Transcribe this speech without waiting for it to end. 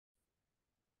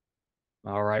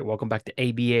All right, welcome back to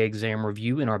ABA exam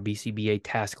review in our BCBA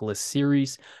task list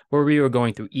series, where we are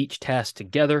going through each task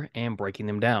together and breaking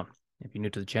them down. If you're new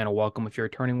to the channel, welcome. If you're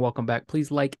returning, welcome back. Please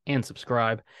like and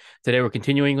subscribe. Today, we're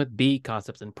continuing with B,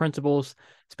 concepts and principles,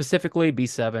 specifically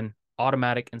B7,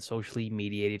 automatic and socially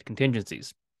mediated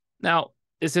contingencies. Now,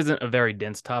 this isn't a very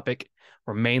dense topic.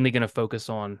 We're mainly going to focus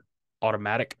on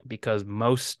automatic because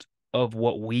most of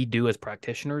what we do as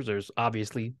practitioners is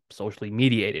obviously socially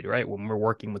mediated, right? When we're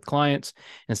working with clients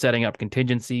and setting up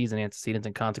contingencies and antecedents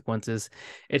and consequences,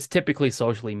 it's typically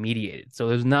socially mediated. So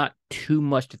there's not too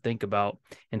much to think about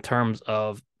in terms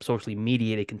of socially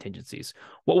mediated contingencies.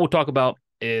 What we'll talk about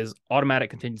is automatic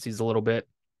contingencies a little bit,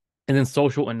 and then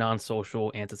social and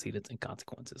non-social antecedents and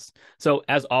consequences. So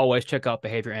as always, check out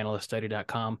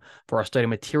behavioranalyststudy.com for our study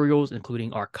materials,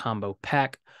 including our combo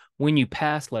pack. When you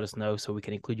pass, let us know so we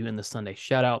can include you in the Sunday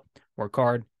shout out. Work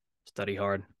hard, study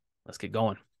hard. Let's get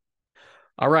going.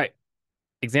 All right.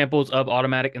 Examples of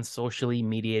automatic and socially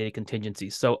mediated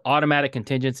contingencies. So automatic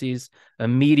contingencies,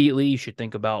 immediately you should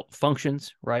think about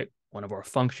functions, right? One of our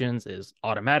functions is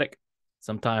automatic,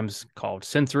 sometimes called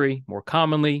sensory, more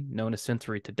commonly known as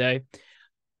sensory today.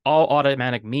 All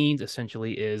automatic means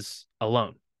essentially is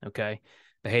alone, okay?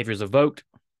 Behavior is evoked,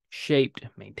 shaped,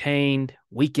 maintained,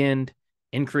 weakened,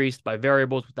 increased by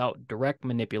variables without direct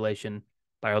manipulation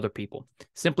by other people.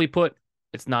 Simply put,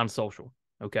 it's non-social,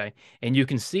 okay? And you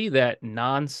can see that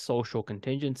non-social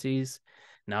contingencies,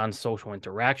 non-social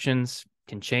interactions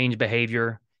can change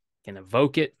behavior, can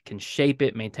evoke it, can shape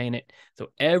it, maintain it. So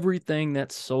everything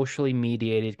that socially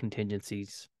mediated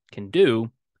contingencies can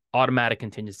do, automatic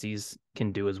contingencies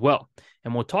can do as well.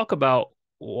 And we'll talk about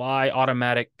why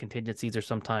automatic contingencies are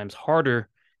sometimes harder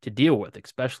to deal with,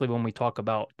 especially when we talk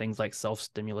about things like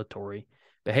self-stimulatory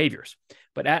behaviors.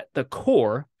 But at the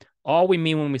core, all we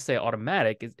mean when we say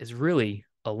automatic is really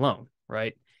alone,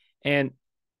 right? And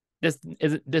this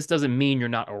doesn't mean you're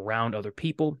not around other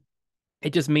people.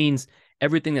 It just means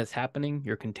everything that's happening,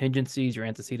 your contingencies, your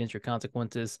antecedents, your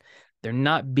consequences, they're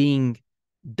not being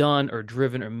done or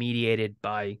driven or mediated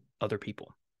by other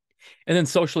people. And then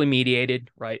socially mediated,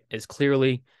 right, is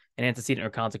clearly an antecedent or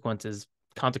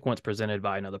consequence presented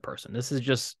by another person. This is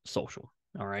just social,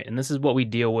 all right? And this is what we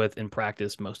deal with in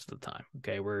practice most of the time,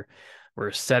 okay? We're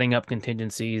setting up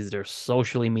contingencies, they're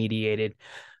socially mediated.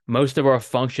 Most of our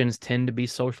functions tend to be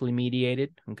socially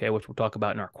mediated, okay, which we'll talk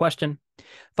about in our question.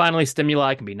 Finally,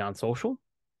 stimuli can be non-social,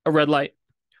 a red light,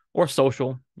 or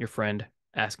social, your friend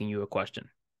asking you a question.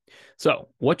 So,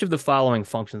 which of the following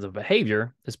functions of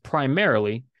behavior is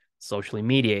primarily socially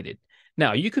mediated?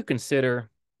 Now, you could consider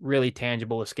really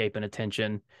tangible escape and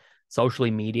attention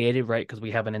socially mediated, right? Because we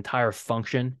have an entire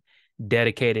function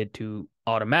dedicated to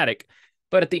automatic.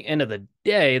 But at the end of the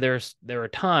day, there are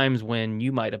times when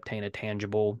you might obtain a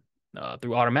tangible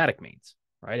through automatic means,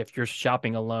 right? If you're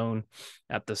shopping alone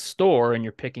at the store and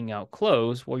you're picking out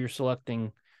clothes, well, you're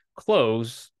selecting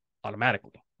clothes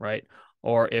automatically, right?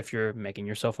 Or if you're making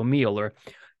yourself a meal, or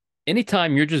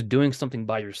anytime you're just doing something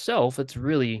by yourself, it's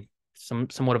really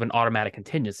somewhat of an automatic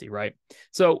contingency, right?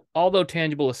 So, although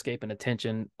tangible escape and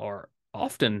attention are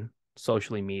often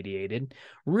socially mediated,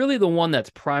 really the one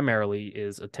that's primarily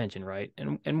is attention, right?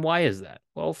 And why is that?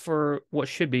 Well, for what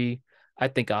should be, I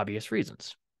think, obvious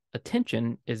reasons.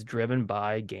 Attention is driven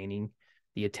by gaining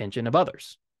the attention of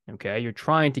others. Okay, you're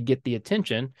trying to get the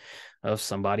attention of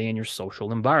somebody in your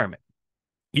social environment.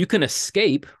 You can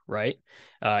escape, right,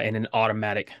 in an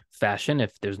automatic fashion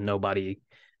if there's nobody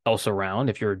else around.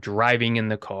 If you're driving in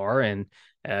the car and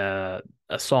a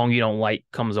song you don't like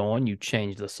comes on, you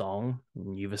change the song,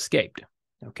 and you've escaped.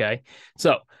 Okay,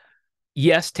 so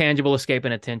yes, tangible escape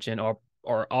and attention are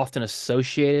often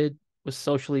associated with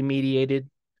socially mediated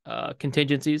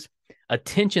contingencies.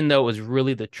 Attention, though, is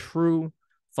really the true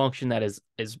function that is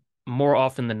more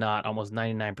often than not, almost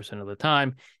 99% of the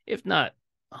time, if not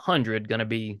 100, going to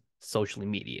be socially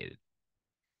mediated.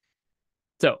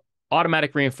 So,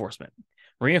 automatic reinforcement.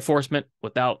 Reinforcement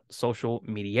without social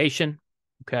mediation.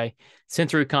 Okay.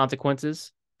 Sensory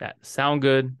consequences that sound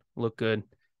good, look good,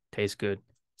 taste good,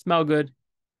 smell good,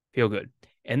 feel good.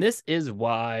 And this is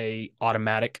why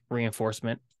automatic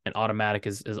reinforcement and automatic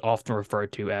is often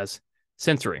referred to as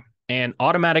sensory. And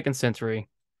automatic and sensory,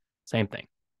 same thing.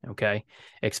 Okay.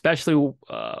 Especially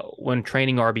when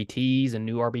training RBTs and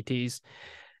new RBTs.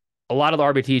 A lot of the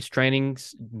RBTs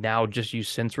trainings now just use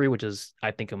sensory, which is,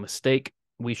 I think, a mistake.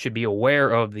 We should be aware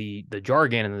of the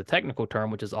jargon and the technical term,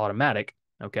 which is automatic,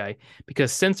 okay?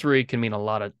 Because sensory can mean a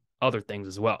lot of other things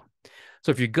as well.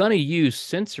 So if you're going to use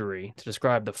sensory to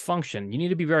describe the function, you need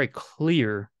to be very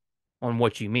clear on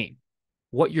what you mean.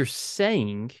 What you're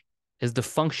saying is the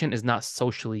function is not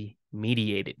socially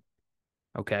mediated.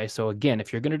 Okay, so again,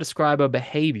 if you're going to describe a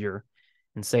behavior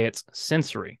and say it's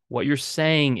sensory, what you're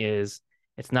saying is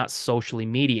it's not socially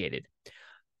mediated.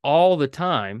 All the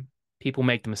time, people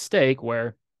make the mistake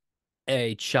where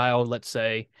a child, let's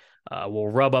say, will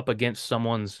rub up against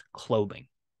someone's clothing,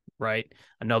 right?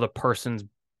 Another person's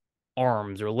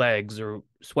arms or legs or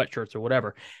sweatshirts or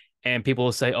whatever. And people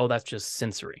will say, oh, that's just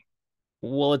sensory.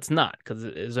 Well, it's not, because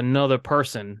there's another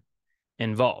person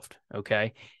involved.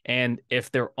 Okay. And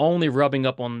if they're only rubbing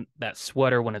up on that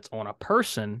sweater when it's on a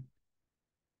person,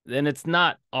 then it's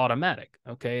not automatic.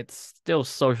 Okay. It's still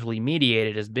socially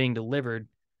mediated as being delivered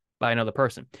by another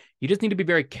person. You just need to be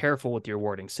very careful with your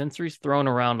wording. Sensory's thrown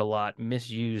around a lot,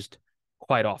 misused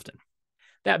quite often.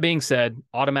 That being said,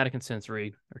 automatic and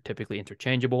sensory are typically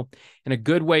interchangeable. And a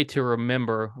good way to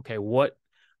remember, okay, what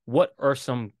are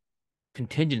some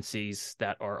contingencies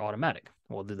that are automatic?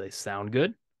 Well, do they sound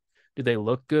good? Do they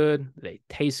look good? Do they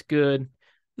taste good?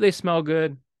 Do they smell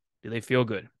good? Do they feel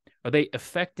good? Are they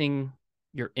affecting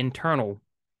your internal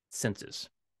senses?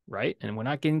 Right? And we're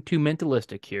not getting too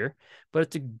mentalistic here, but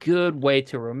it's a good way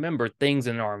to remember things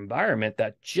in our environment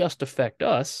that just affect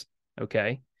us,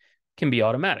 okay, can be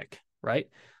automatic, right?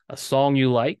 A song you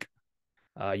like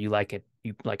it,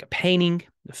 you like a painting,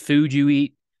 the food you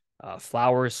eat,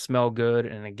 flowers smell good,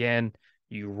 and again,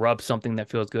 you rub something that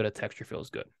feels good, a texture feels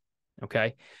good.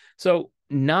 Okay. So,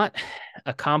 not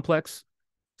a complex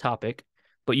topic,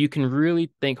 but you can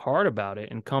really think hard about it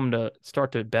and come to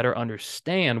start to better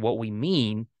understand what we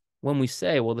mean when we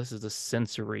say, well, this is a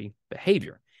sensory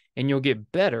behavior. And you'll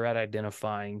get better at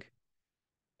identifying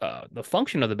the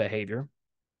function of the behavior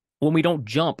when we don't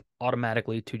jump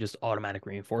automatically to just automatic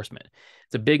reinforcement.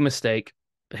 It's a big mistake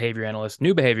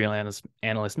new behavior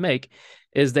analysts make,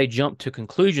 is they jump to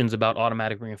conclusions about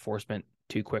automatic reinforcement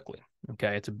too quickly.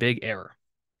 Okay, it's a big error.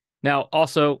 Now,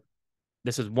 also,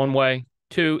 this is one way.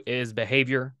 Two is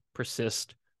behavior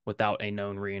persists without a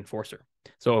known reinforcer.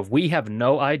 So if we have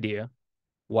no idea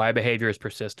why behavior is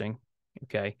persisting,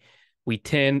 okay, we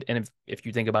tend, and if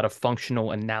you think about a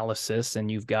functional analysis and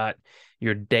you've got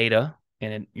your data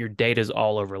and your data is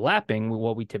all overlapping,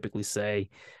 what we typically say,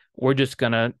 we're just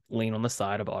going to lean on the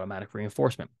side of automatic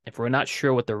reinforcement. If we're not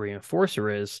sure what the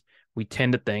reinforcer is, we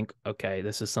tend to think, okay,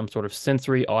 this is some sort of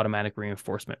sensory automatic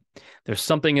reinforcement. There's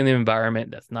something in the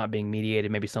environment that's not being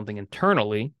mediated, maybe something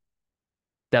internally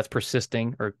that's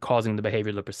persisting or causing the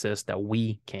behavior to persist that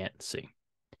we can't see.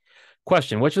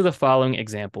 Question, which of the following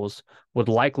examples would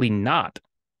likely not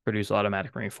produce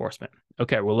automatic reinforcement?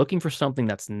 Okay, we're looking for something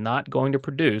that's not going to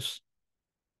produce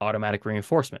automatic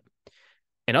reinforcement.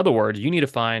 In other words, you need to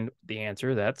find the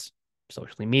answer that's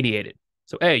socially mediated.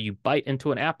 So A, you bite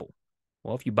into an apple.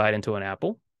 Well, if you bite into an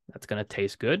apple, that's going to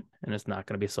taste good and it's not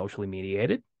going to be socially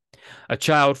mediated. A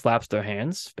child flaps their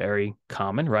hands, very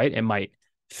common, right? It might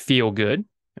feel good,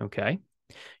 okay?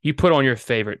 You put on your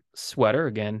favorite sweater,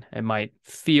 again, it might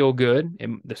feel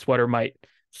good. The sweater might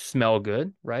smell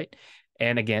good, right?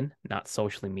 And again, not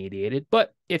socially mediated.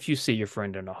 But if you see your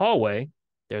friend in the hallway,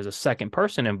 there's a second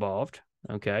person involved,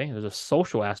 okay? There's a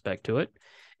social aspect to it,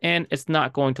 and it's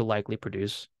not going to likely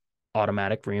produce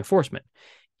automatic reinforcement.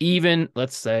 Even,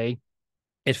 let's say,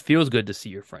 it feels good to see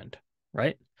your friend,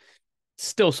 right?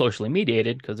 Still socially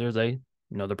mediated because there's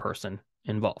another person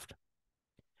involved.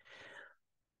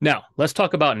 Now, let's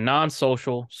talk about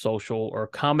non-social, social, or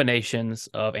combinations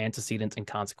of antecedents and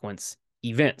consequence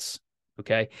events,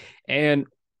 okay? And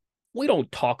we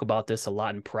don't talk about this a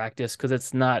lot in practice because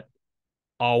it's not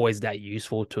always that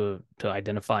useful to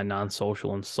identify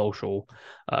non-social and social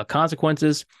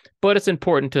consequences, but it's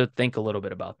important to think a little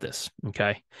bit about this,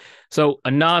 okay? So a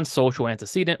non-social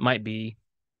antecedent might be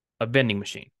a vending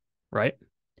machine, right?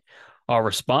 Our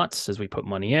response is we put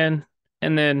money in,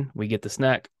 and then we get the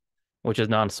snack, which is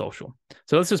non-social.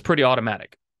 So this is pretty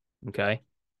automatic, okay?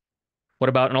 What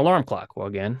about an alarm clock? Well,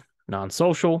 again,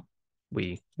 non-social.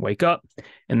 We wake up,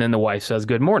 and then the wife says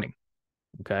good morning,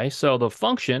 okay? So the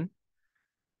function,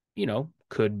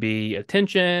 could be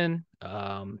attention,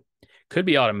 could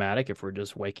be automatic if we're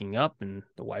just waking up and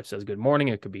the wife says good morning.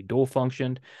 It could be dual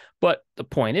functioned. But the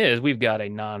point is, we've got a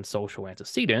non-social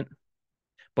antecedent,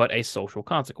 but a social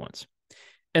consequence.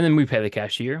 And then we pay the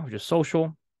cashier, which is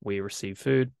social. We receive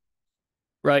food,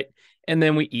 right? And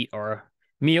then we eat our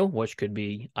meal, which could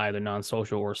be either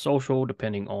non-social or social,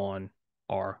 depending on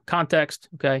our context,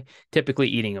 okay? Typically,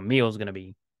 eating a meal is going to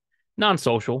be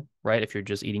non-social, right? If you're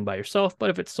just eating by yourself, but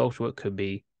if it's social, it could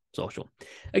be social.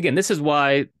 Again, this is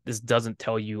why this doesn't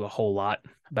tell you a whole lot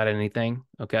about anything,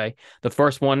 okay? The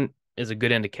first one is a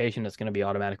good indication that's going to be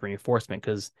automatic reinforcement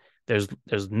because there's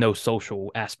no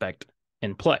social aspect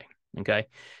in play, Okay.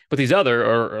 But these other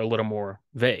are a little more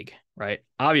vague, right?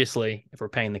 Obviously, if we're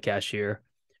paying the cashier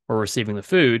or receiving the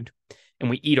food and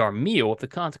we eat our meal, if the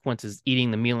consequence is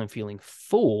eating the meal and feeling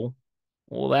full,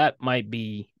 well, that might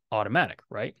be automatic,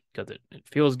 right? Because it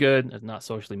feels good. It's not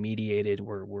socially mediated.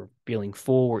 We're feeling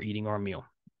full. We're eating our meal.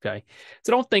 Okay.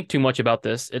 So don't think too much about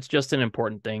this. It's just an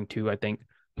important thing to, I think,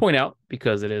 point out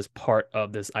because it is part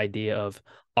of this idea of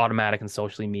automatic and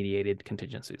socially mediated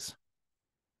contingencies.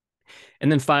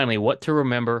 And then finally, what to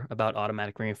remember about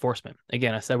automatic reinforcement.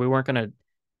 Again, I said we weren't going to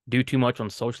do too much on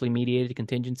socially mediated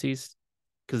contingencies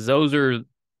because those are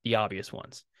the obvious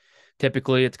ones.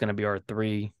 Typically, it's going to be our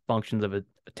three functions of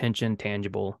attention,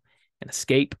 tangible, and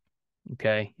escape.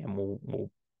 Okay. And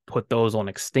we'll put those on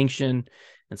extinction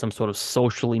in some sort of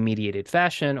socially mediated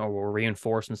fashion, or we'll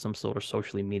reinforce in some sort of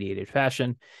socially mediated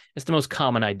fashion. It's the most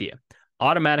common idea.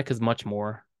 Automatic is much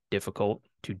more difficult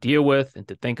to deal with and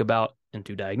to think about and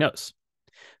to diagnose.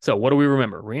 So, what do we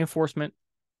remember? Reinforcement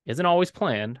isn't always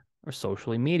planned or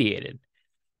socially mediated.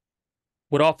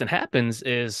 What often happens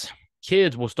is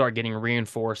kids will start getting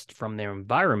reinforced from their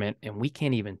environment and we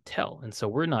can't even tell. And so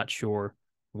we're not sure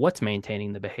what's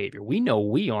maintaining the behavior. We know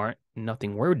we aren't,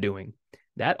 nothing we're doing.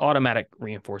 That automatic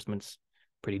reinforcement's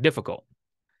pretty difficult.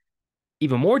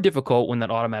 Even more difficult when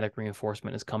that automatic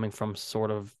reinforcement is coming from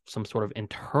some sort of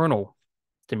internal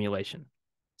stimulation.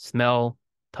 Smell,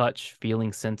 touch,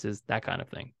 feeling, senses, that kind of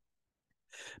thing.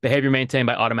 Behavior maintained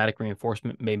by automatic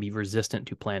reinforcement may be resistant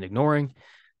to planned ignoring,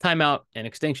 timeout, and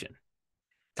extinction.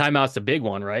 Timeout's a big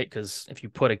one, right? Because if you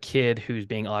put a kid who's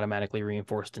being automatically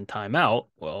reinforced in timeout,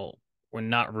 well, we're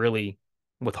not really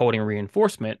withholding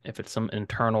reinforcement if it's some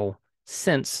internal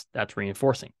sense that's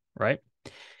reinforcing, right?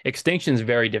 Extinction is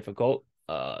very difficult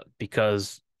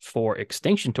because for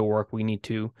extinction to work, we need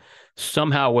to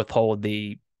somehow withhold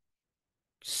the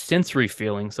sensory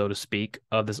feeling, so to speak,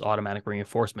 of this automatic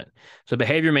reinforcement. So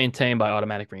behavior maintained by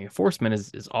automatic reinforcement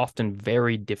is often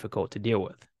very difficult to deal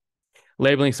with.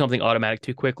 Labeling something automatic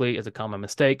too quickly is a common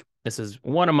mistake. This is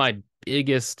one of my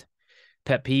biggest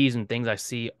pet peeves and things I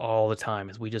see all the time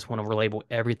is we just want to label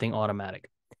everything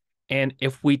automatic. And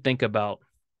if we think about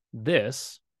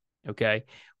this, okay,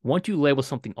 once you label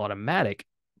something automatic,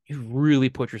 you really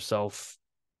put yourself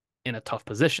in a tough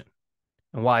position.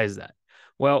 And why is that?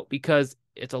 Well, because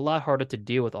it's a lot harder to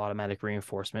deal with automatic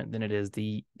reinforcement than it is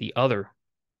the other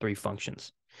three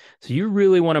functions. So you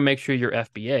really want to make sure your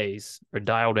FBAs are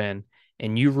dialed in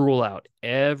and you rule out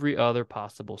every other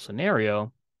possible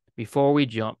scenario before we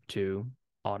jump to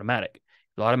automatic.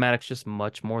 Automatic is just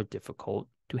much more difficult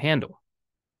to handle.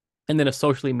 And then a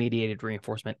socially mediated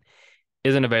reinforcement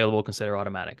isn't available, consider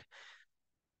automatic.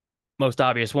 Most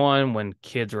obvious one, when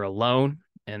kids are alone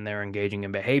and they're engaging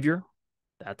in behavior,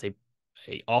 that's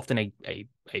often a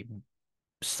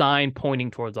sign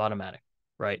pointing towards automatic,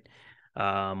 right?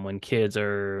 When kids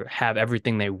have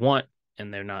everything they want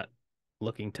and they're not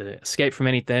looking to escape from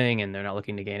anything and they're not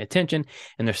looking to gain attention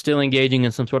and they're still engaging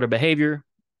in some sort of behavior,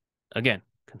 again,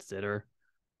 consider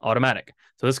automatic.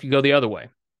 So this could go the other way.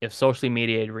 If socially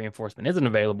mediated reinforcement isn't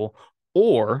available,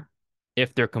 or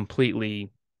if they're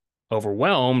completely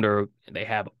overwhelmed or they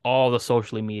have all the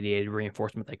socially mediated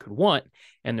reinforcement they could want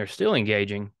and they're still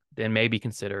engaging, then maybe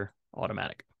consider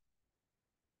automatic.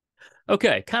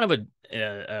 Okay, kind of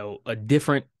a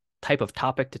different type of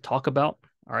topic to talk about.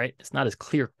 All right, it's not as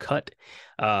clear cut.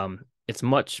 It's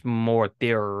much more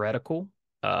theoretical,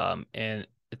 and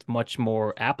it's much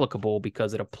more applicable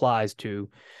because it applies to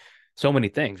so many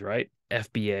things, right?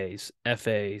 FBAs,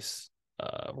 FAs,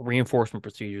 reinforcement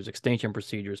procedures, extinction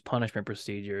procedures, punishment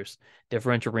procedures,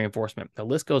 differential reinforcement. The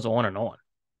list goes on and on.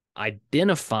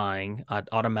 Identifying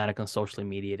automatic and socially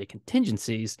mediated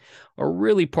contingencies are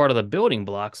really part of the building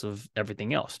blocks of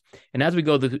everything else. And as we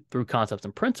go through concepts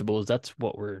and principles, that's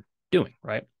what we're doing,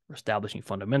 right? We're establishing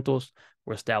fundamentals,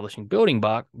 we're establishing building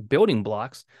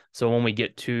blocks. So when we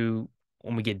get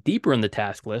deeper in the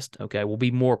task list, okay, we'll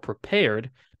be more prepared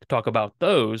to talk about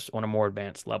those on a more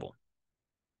advanced level.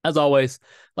 As always,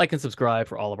 like and subscribe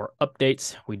for all of our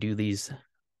updates. We do these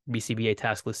BCBA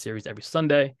task list series every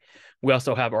Sunday. We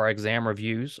also have our exam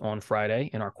reviews on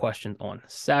Friday and our questions on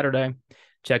Saturday.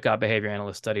 Check out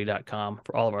behavioranalyststudy.com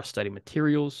for all of our study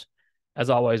materials.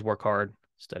 As always, work hard,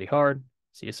 study hard.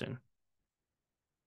 See you soon.